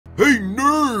Hey,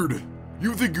 nerd!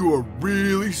 You think you are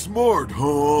really smart,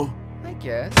 huh? I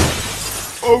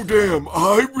guess. Oh, damn,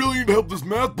 I really need help with this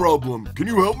math problem. Can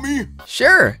you help me?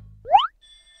 Sure.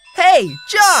 Hey,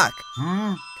 Jock!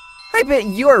 Hmm? I bet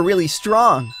you're really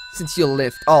strong, since you'll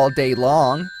lift all day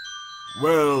long.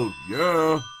 Well,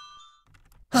 yeah.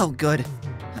 Oh, good.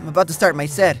 I'm about to start my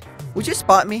set. Would you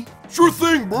spot me? Sure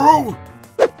thing, bro!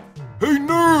 Hey,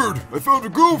 nerd! I found a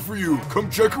girl for you.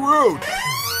 Come check her out.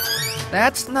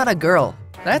 That's not a girl.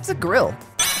 That's a grill.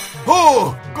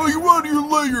 Ha! Got you out of your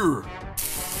lair!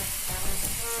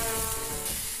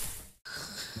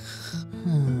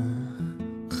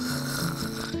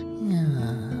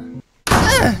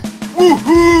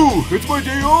 Woohoo! It's my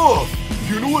day off!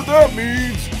 You know what that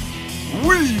means?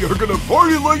 We are gonna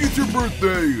party like it's your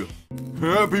birthday!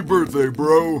 Happy birthday,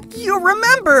 bro! You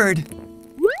remembered!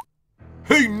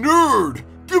 Hey, nerd!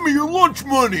 Give me your lunch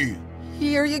money!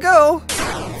 Here you go.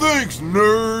 Thanks,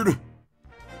 nerd!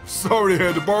 Sorry I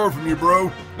had to borrow from you,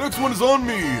 bro. Next one is on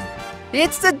me.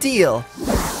 It's the deal.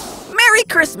 Merry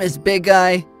Christmas, big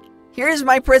guy. Here's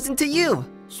my present to you.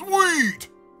 Sweet!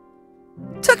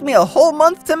 Took me a whole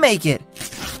month to make it.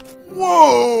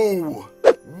 Whoa!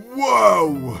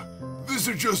 Wow! This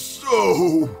is just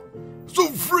so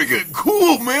freaking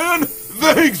cool, man!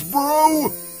 Thanks,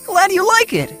 bro! Glad you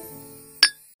like it.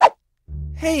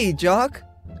 Hey, Jock.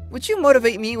 Would you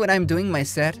motivate me when I'm doing my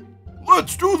set?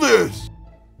 Let's do this!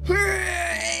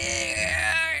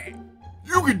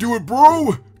 You can do it,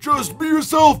 bro! Just be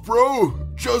yourself, bro!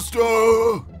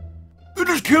 They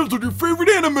just canceled your favorite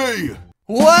anime!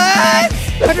 What?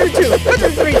 102,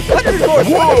 103, 104,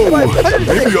 Whoa! 105, 106,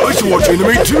 Maybe I should watch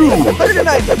anime too!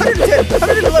 109, 110,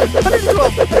 111,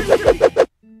 112, 113.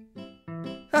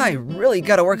 I really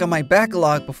gotta work on my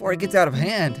backlog before it gets out of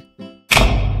hand.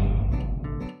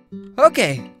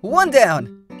 Okay, one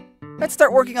down. Let's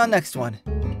start working on next one.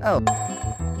 Oh.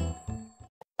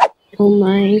 Oh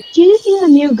my, did you see the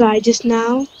new guy just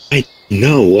now? I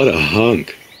know, what a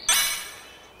hunk.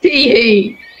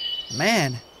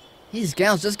 Man, these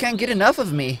gals just can't get enough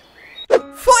of me.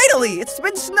 Finally, it's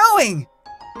been snowing!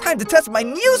 Time to test my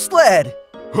new sled!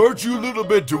 Aren't you a little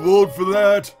bit too old for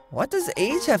that? What does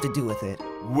age have to do with it?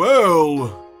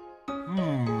 Well...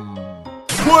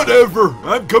 Whatever!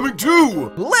 I'm coming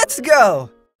too! Let's go!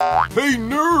 Hey,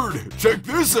 nerd! Check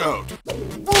this out!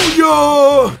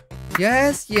 Booyah!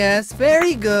 Yes,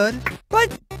 very good.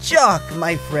 But Jock,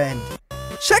 my friend,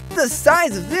 check the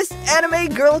size of this anime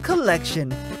girl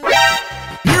collection.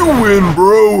 You win,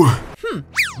 bro!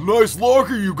 Nice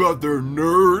locker you got there,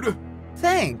 nerd!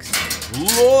 Thanks.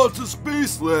 Lots of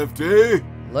space left, eh?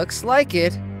 Looks like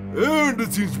it. And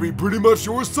it seems to be pretty much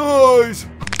your size!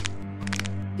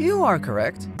 You are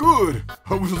correct. Good!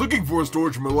 I was looking for a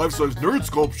storage for my life-size nerd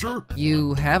sculpture.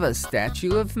 You have a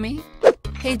statue of me?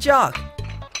 Hey, Jock.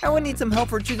 I would need some help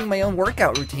for choosing my own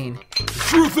workout routine.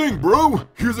 Sure thing, bro!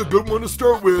 Here's a good one to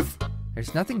start with.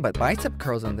 There's nothing but bicep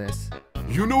curls on this.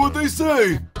 You know what they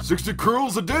say, 60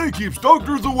 curls a day keeps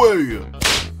doctors away.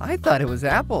 I thought it was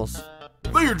apples.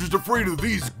 They are just afraid of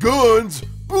these guns.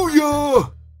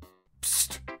 Booyah!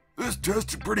 Psst, this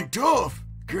test is pretty tough.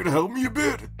 Care to help me a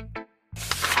bit?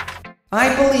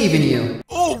 I believe in you.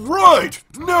 All right,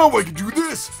 now I can do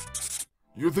this.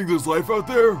 You think there's life out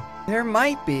there? There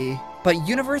might be, but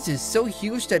universe is so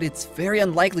huge that it's very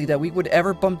unlikely that we would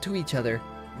ever bump to each other.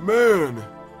 Man,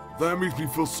 that makes me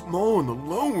feel small and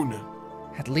alone.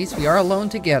 At least we are alone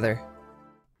together.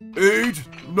 8,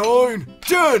 9,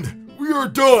 10! We are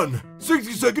done!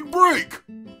 60-second break!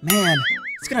 Man,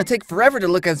 it's gonna take forever to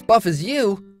look as buff as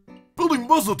you. Building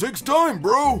muscle takes time,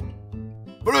 bro!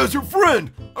 But as your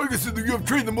friend, I can see that you have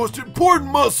trained the most important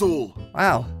muscle!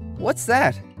 Wow, what's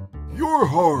that? Your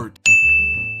heart!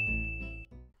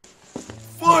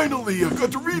 Finally, I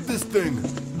got to read this thing!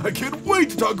 I can't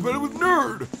wait to talk about it with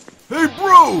Nerd! Hey,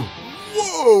 bro!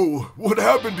 Whoa! What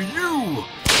happened to you?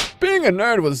 Being a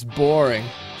nerd was boring,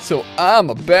 so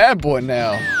I'm a bad boy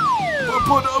now.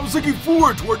 But I was looking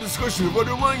forward to our discussion of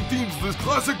underlying themes of this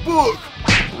classic book!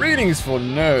 Reading's for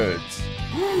nerds.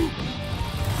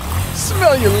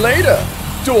 Smell you later,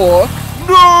 dork.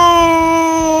 No!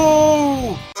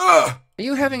 Are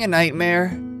you having a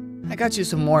nightmare? I got you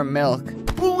some more milk.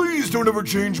 Please don't ever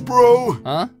change, bro!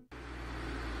 Huh?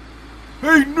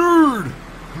 Hey, Nerd!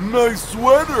 Nice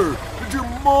sweater! Did your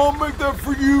mom make that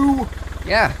for you?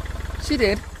 Yeah, she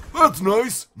did. That's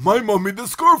nice! My mom made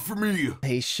this scarf for me!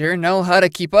 They sure know how to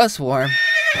keep us warm.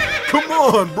 Come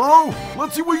on, bro!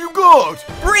 Let's see what you got!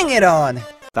 Bring it on!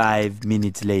 5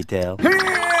 minutes later.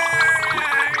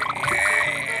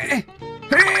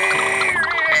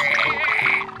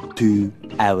 2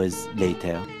 hours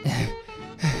later.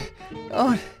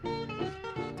 Don't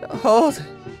hold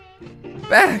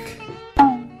back.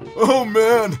 Oh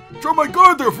man, drop my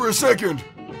guard there for a second.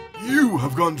 You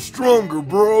have gotten stronger,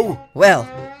 bro. Well,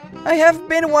 I have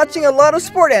been watching a lot of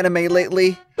sport anime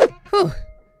lately. Whew.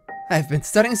 I've been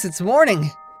studying since morning.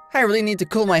 I really need to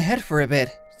cool my head for a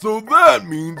bit. So that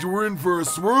means we're in for a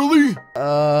swirly?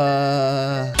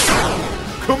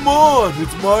 Come on,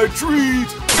 it's my treat.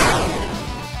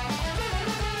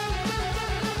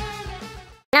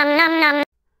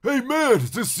 Hey man,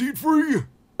 is this seat free?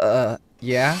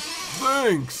 Yeah?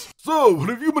 Thanks. So, what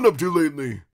have you been up to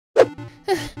lately?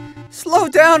 Slow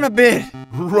down a bit.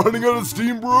 Running out of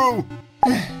steam, bro?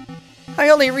 I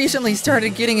only recently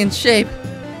started getting in shape,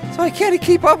 so I can't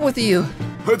keep up with you.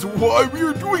 That's why we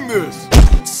are doing this.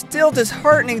 It's still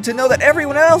disheartening to know that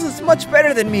everyone else is much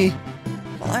better than me,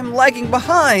 while I'm lagging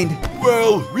behind.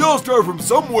 Well, we all start from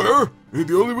somewhere, and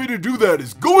the only way to do that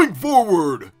is going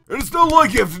forward. And it's not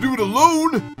like you have to do it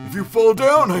alone. If you fall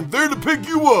down, I'm there to pick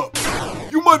you up.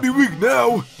 You might be weak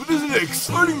now, but isn't it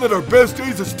exciting that our best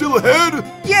days are still ahead?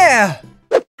 Yeah!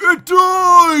 It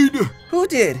died! Who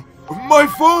did? My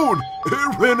phone!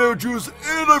 It ran out of juice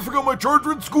and I forgot my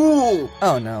charger at school!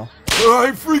 Oh no.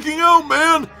 I'm freaking out,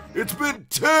 man! It's been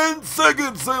 10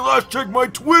 seconds since I last checked my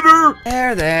Twitter!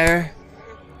 There.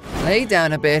 Lay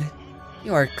down a bit.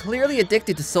 You are clearly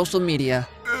addicted to social media.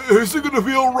 Is it gonna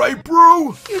be alright,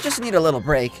 bro? You just need a little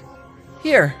break.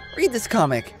 Here, read this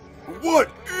comic. What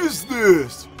is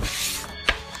this?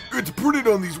 It's printed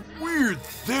on these weird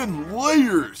thin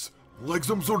layers, like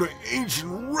some sort of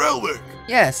ancient relic.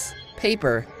 Yes,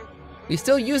 paper. We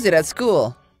still use it at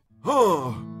school.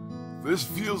 Huh. This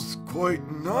feels quite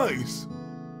nice.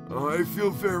 I feel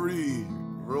very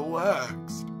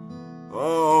relaxed.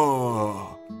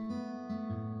 Oh.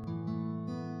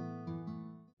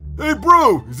 Hey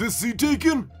bro, is this seat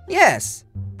taken? Yes,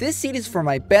 this seat is for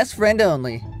my best friend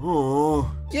only.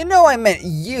 Oh. You know I meant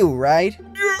you, right?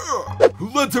 Yeah!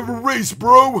 Let's have a race,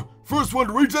 bro! First one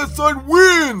to reach that sign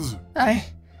wins!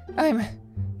 I'm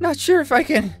not sure if I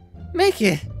can make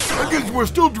it. I guess we're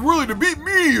still too early to beat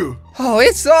me! Oh,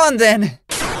 it's on then!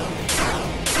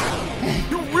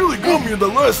 You really got me in the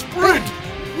last sprint!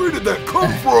 Where did that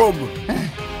come from?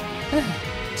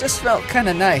 Just felt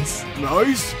kinda nice.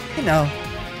 Nice? You know,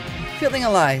 feeling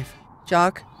alive.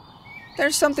 Jock,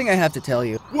 there's something I have to tell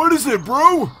you. What is it,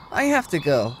 bro? I have to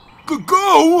go.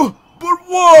 Go? But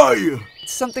why?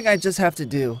 It's something I just have to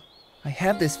do. I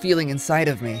have this feeling inside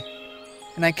of me,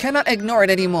 and I cannot ignore it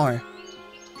anymore.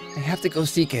 I have to go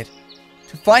seek it,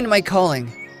 to find my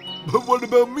calling. But what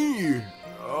about me?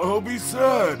 I'll be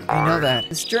sad. I know that.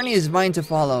 This journey is mine to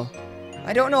follow.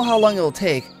 I don't know how long it'll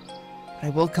take, but I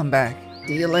will come back.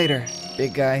 See you later,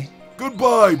 big guy.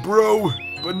 Goodbye, bro.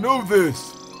 But know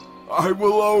this, I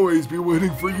will always be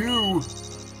waiting for you.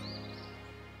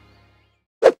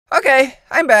 Okay,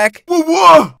 I'm back.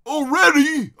 What?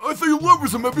 Already? I thought you left for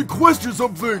some epic quest or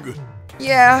something.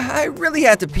 Yeah, I really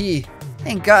had to pee.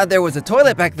 Thank God there was a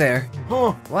toilet back there.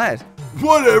 Huh? What?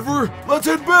 Whatever. Let's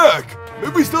head back.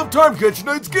 Maybe still have time to catch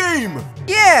tonight's game.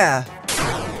 Yeah!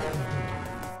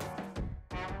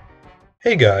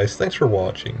 Hey guys, thanks for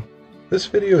watching. This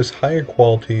video is higher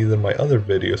quality than my other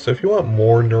videos, so if you want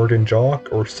more Nerd and Jock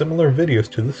or similar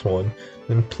videos to this one,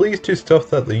 then please do stuff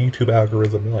that the YouTube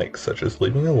algorithm likes, such as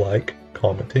leaving a like,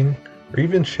 commenting, or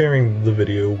even sharing the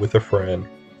video with a friend.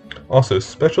 Also,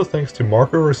 special thanks to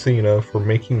Marko Raassina for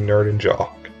making Nerd and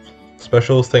Jock.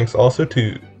 Special thanks also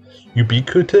to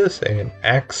Ubiquitous and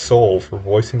Axel for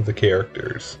voicing the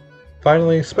characters.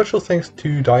 Finally, special thanks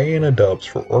to Diana Dubs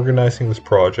for organizing this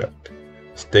project.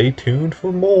 Stay tuned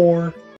for more!